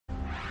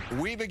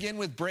We begin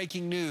with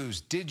breaking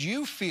news. Did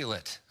you feel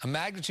it? A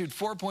magnitude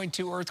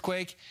 4.2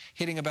 earthquake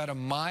hitting about a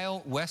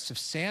mile west of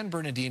San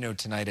Bernardino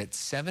tonight at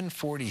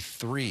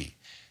 7:43.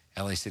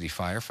 LA City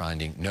Fire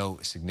finding no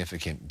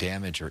significant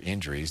damage or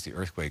injuries. The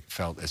earthquake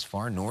felt as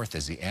far north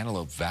as the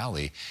Antelope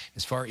Valley,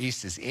 as far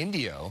east as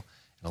Indio,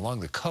 and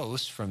along the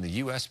coast from the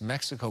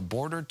U.S.-Mexico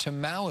border to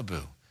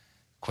Malibu.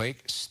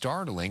 Quake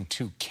startling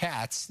two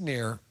cats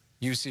near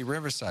UC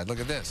Riverside. Look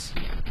at this.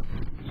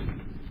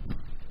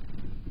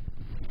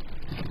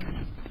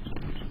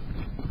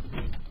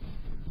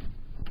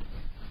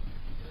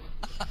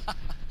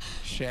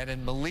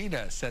 Shannon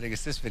Molina sending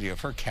us this video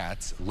of her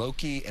cats,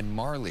 Loki and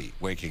Marley,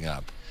 waking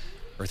up.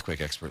 Earthquake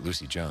expert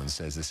Lucy Jones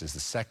says this is the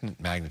second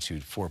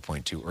magnitude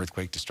 4.2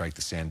 earthquake to strike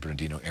the San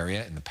Bernardino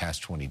area in the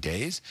past 20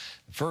 days.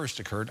 The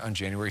first occurred on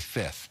January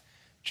 5th.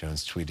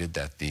 Jones tweeted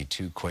that the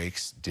two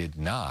quakes did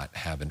not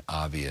have an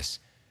obvious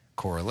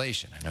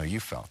correlation. I know you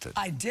felt it.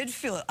 I did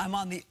feel it. I'm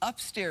on the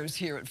upstairs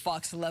here at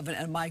Fox 11,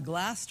 and my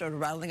glass started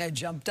rattling. I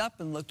jumped up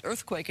and looked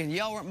earthquake, and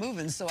y'all weren't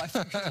moving, so I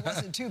figured it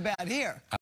wasn't too bad here.